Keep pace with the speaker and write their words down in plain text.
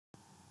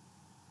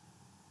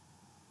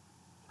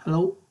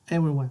Hello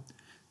everyone,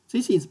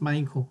 this is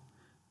Michael.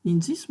 In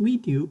this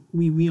video,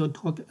 we will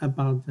talk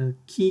about the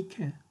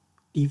KiCad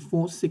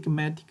default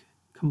schematic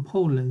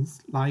components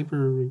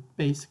library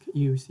basic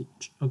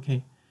usage.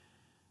 Okay.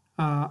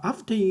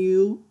 After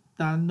you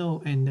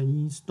download and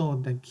install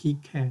the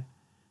KiCad,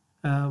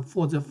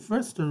 for the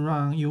first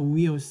run, you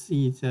will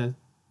see the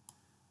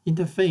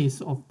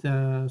interface of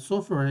the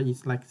software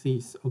is like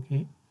this.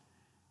 Okay.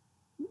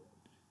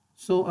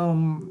 So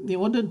in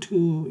order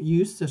to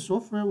use the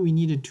software, we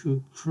need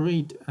to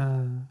create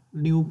a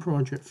new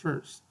project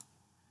first.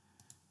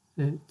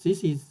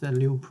 This is the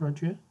new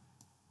project.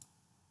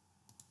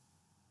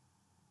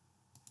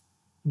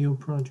 New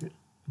project.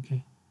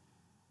 Okay.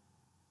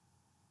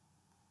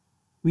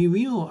 We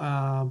will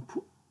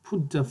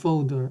put the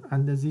folder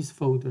under this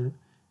folder,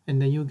 and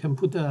then you can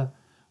put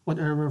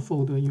whatever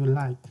folder you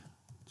like.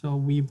 So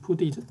we put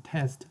it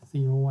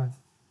test01.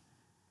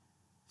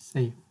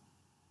 Save.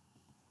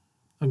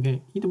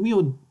 Okay, it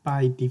will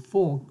by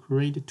default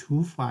create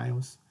two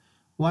files.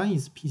 One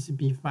is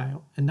PCB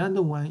file,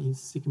 another one is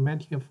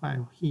schematic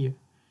file here.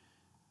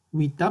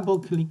 We double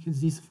click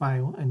this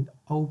file and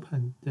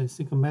open the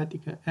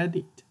schematic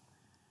edit.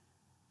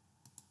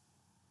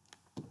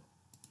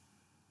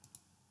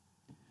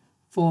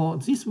 For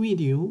this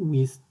video,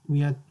 we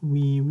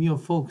will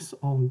focus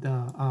on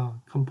the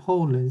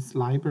components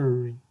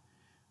library.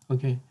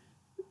 Okay,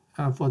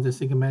 for the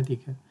schematic.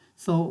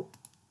 So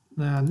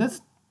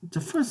the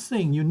first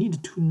thing you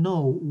need to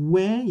know,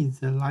 where is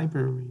the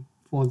library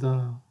for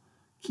the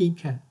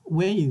KiCad?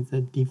 Where is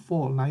the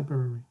default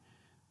library?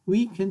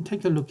 We can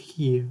take a look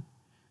here.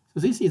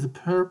 So this is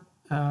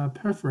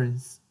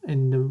preference,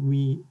 and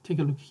we take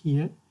a look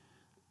here.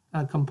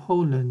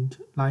 Component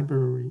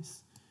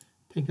libraries.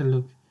 Take a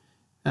look.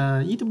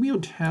 It will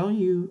tell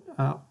you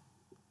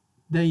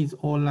there is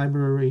all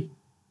library.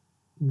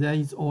 There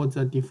is all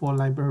the default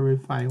library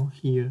file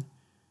here.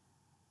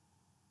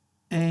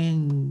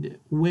 And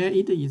where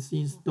it is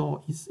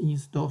installed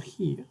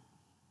here.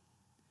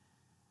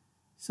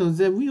 So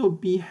there will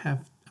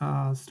have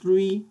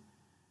three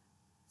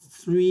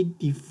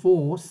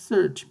default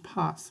search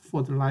paths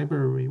for the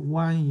library.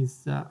 One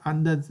is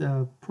under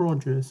the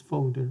projects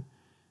folder,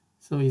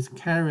 so it's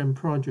current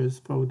projects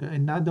folder.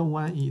 Another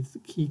one is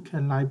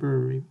KiCad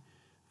library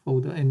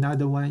folder.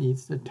 Another one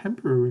is the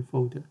temporary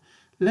folder.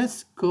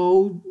 Let's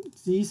go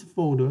this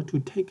folder to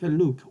take a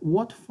look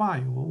what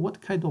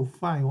kind of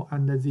file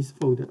under this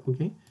folder,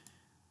 okay?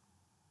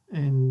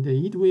 And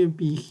it will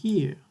be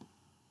here.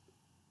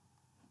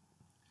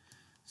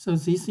 So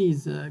this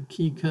is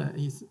KiCad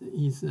is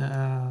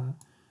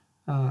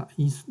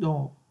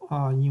installed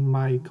in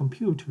my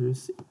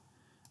computers.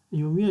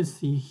 You will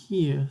see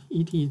here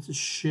it is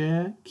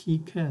share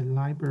KiCad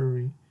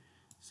library.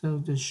 So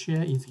the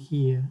share is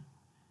here,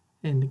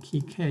 and the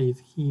KiCad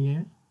is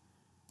here,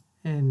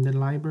 and the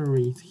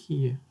library is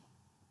here,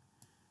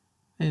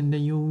 and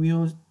you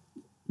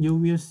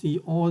will see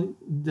all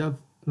the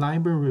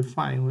library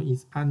file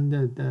is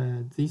under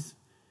these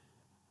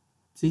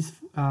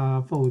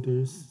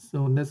folders.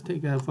 So let's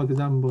take for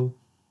example,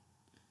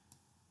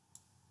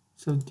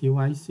 so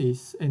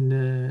devices,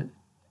 and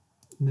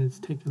let's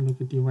take a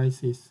look at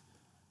devices.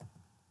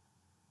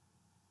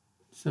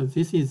 So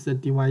this is the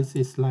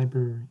devices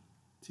library.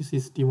 This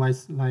is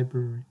device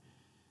library,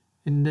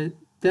 and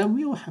there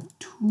will have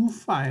two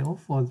files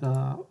for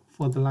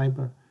the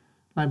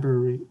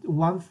library.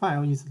 One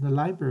file is the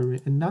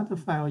library, another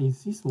file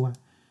is this one.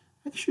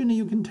 Actually,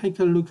 you can take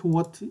a look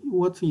what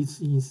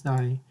is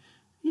inside.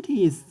 It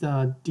is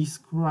a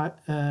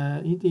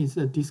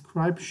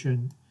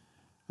description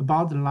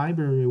about the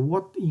library.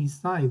 What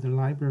inside the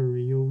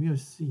library you will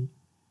see.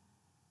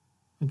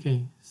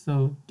 Okay,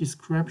 so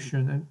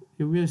description.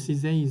 You will see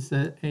there is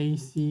a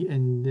AC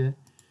and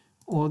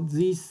all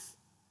this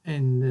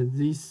and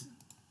this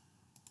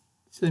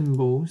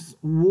symbols.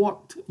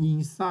 What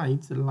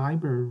inside the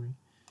library?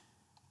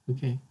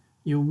 Okay,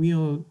 you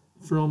will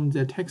from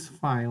the text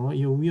file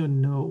you will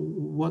know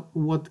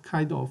what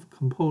kind of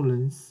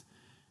components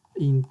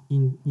in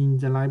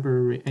the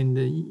library, and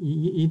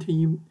it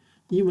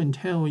even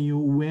tell you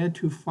where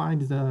to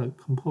find the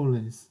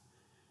components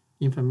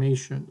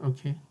information.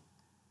 Okay,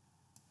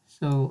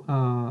 so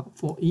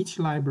for each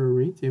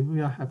library they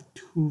will have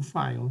two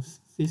files.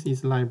 This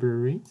is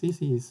library,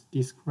 this is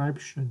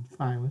description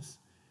files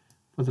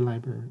for the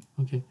library.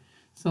 Okay,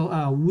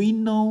 so we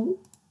know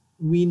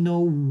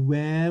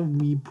where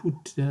we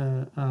put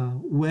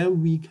where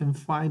we can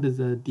find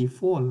the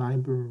default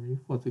library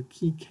for the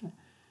KiCad,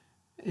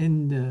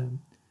 and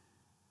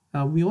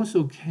we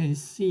also can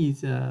see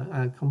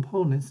the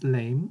components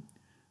name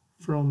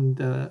from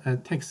the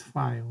text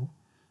file.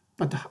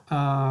 But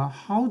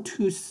how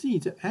to see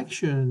the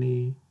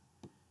actually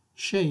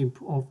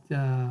shape of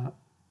the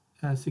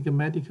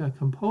schematic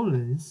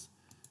components?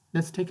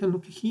 Let's take a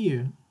look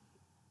here.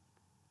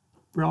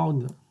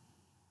 Browser.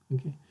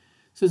 Okay,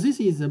 so this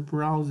is a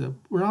browser.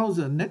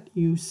 Browser let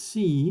you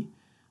see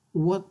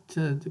what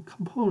the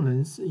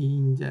components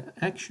in the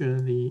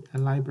actually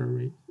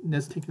library.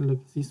 Let's take a look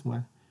at this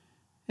one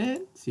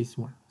and this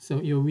one.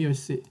 So you will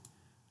see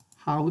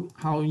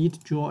how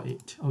it draw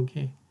it.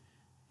 Okay,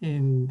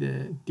 and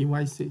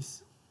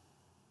devices.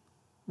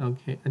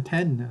 Okay,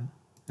 antenna,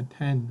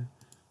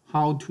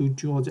 how to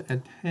draw the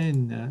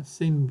antenna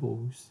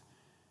symbols.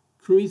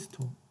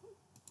 Crystal,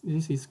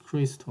 this is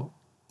crystal,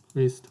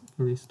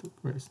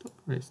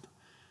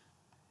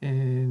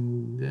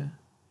 and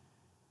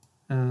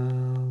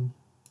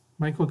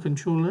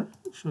microcontroller.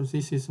 So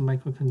this is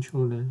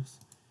microcontrollers.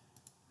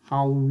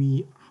 How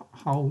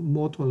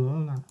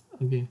Motorola.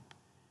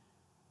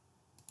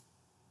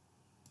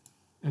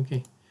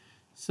 Okay.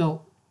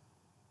 So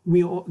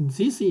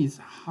this is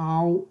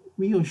how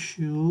we'll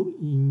show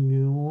in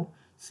your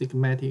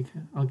schematic.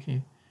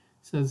 Okay.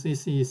 So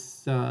this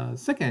is the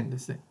second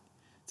thing.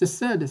 The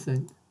third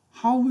thing,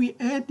 how we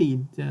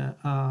added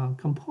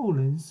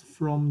components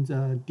from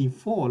the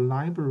default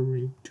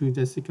library to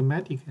the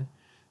schematic.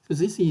 So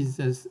this is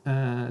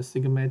the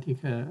schematic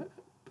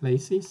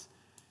places.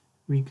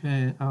 We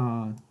can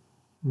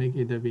make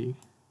it a big.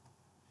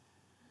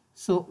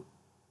 So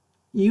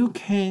you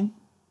can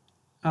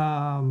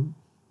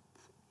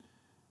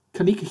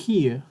click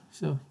here.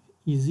 So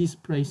in these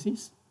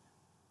places,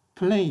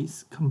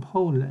 place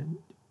component.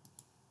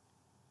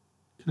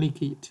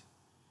 Click it,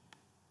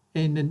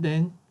 and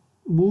then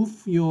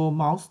move your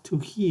mouse to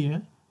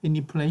here, any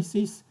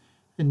places,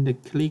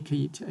 and click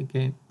it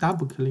again.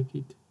 Double click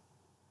it.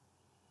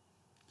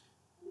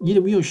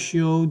 It will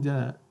show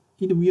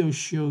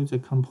the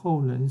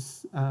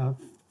components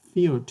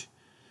field.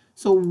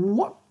 So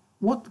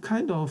what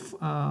kind of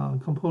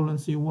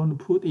components you want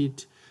to put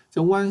it?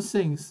 The one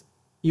thing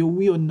you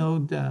will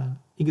know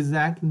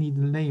exactly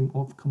the name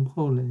of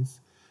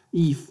components.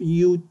 If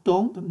you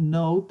don't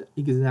know the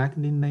exact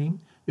name,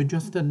 you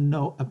just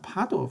know a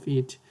part of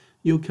it,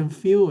 you can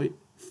filter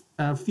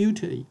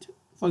it.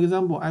 For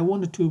example, I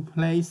want to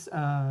place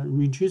a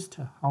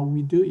register. How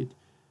we do it?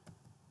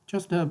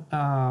 Just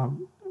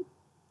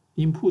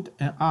input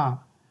an R.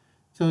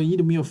 So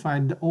it will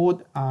find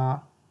all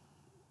R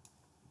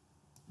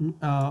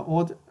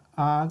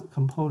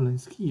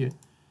components here.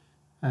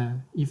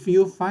 If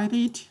you find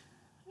it,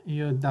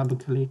 you double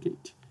click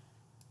it.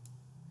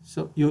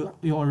 So you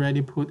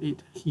already put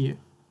it here.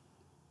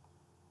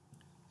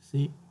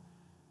 See,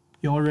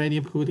 you already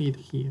put it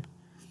here.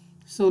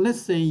 So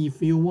let's say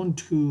if you want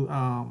to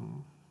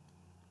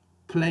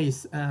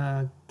place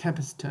a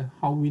capacitor,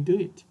 how we do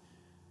it?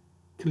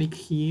 Click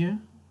here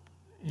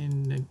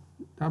and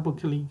double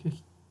click,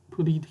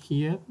 put it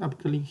here, double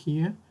click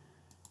here,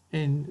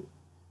 and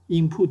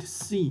input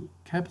C,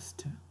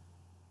 capacitor.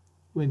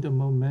 Wait a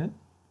moment,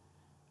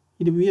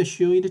 it will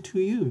show it to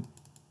you.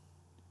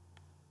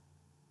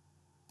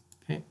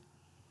 Okay.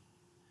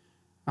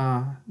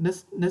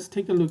 Let's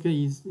take a look.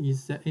 Is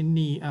there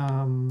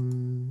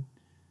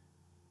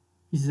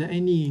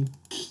any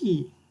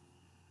key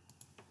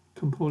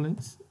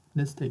components?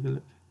 Let's take a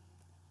look.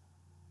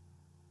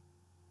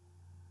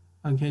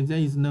 Okay, there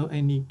is no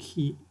any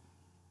key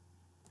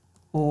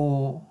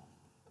or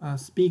a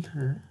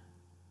speaker.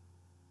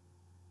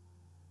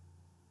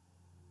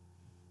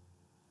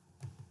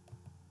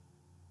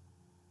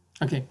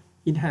 Okay,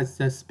 it has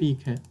a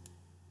speaker,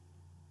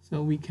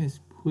 so we can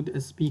put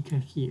a speaker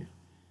here.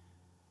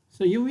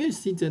 So you will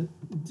see the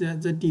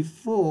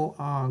default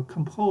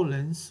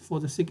components for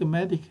the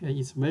schematic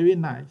is very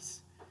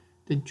nice.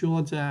 They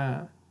draw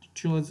the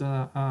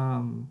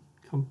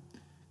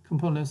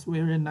components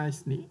very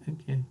nicely.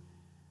 Okay,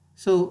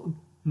 so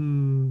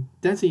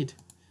that's it.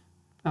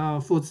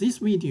 For this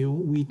video,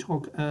 we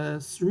talk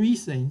 3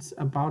 things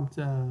about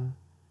the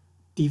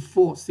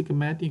default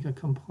schematic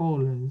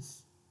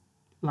components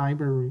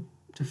library.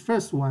 The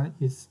first one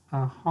is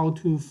how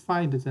to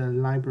find the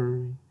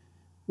library.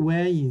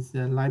 Where is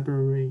the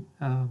library?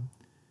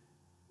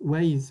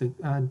 Where is the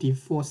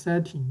default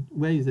setting?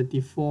 Where is the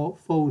default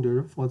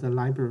folder for the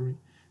library?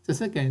 The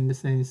second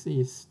thing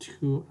is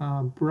to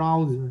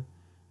browse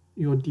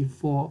your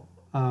default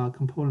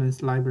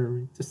components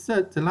library.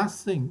 The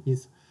last thing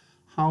is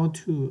how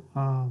to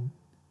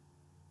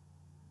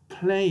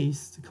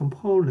place the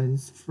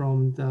components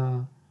from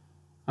the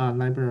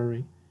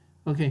library.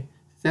 Okay,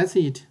 that's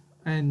it,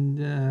 and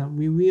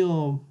we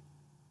will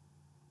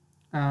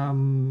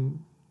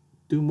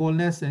do more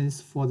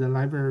lessons for the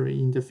library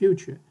in the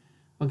future.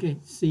 Okay,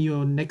 see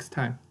you next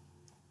time.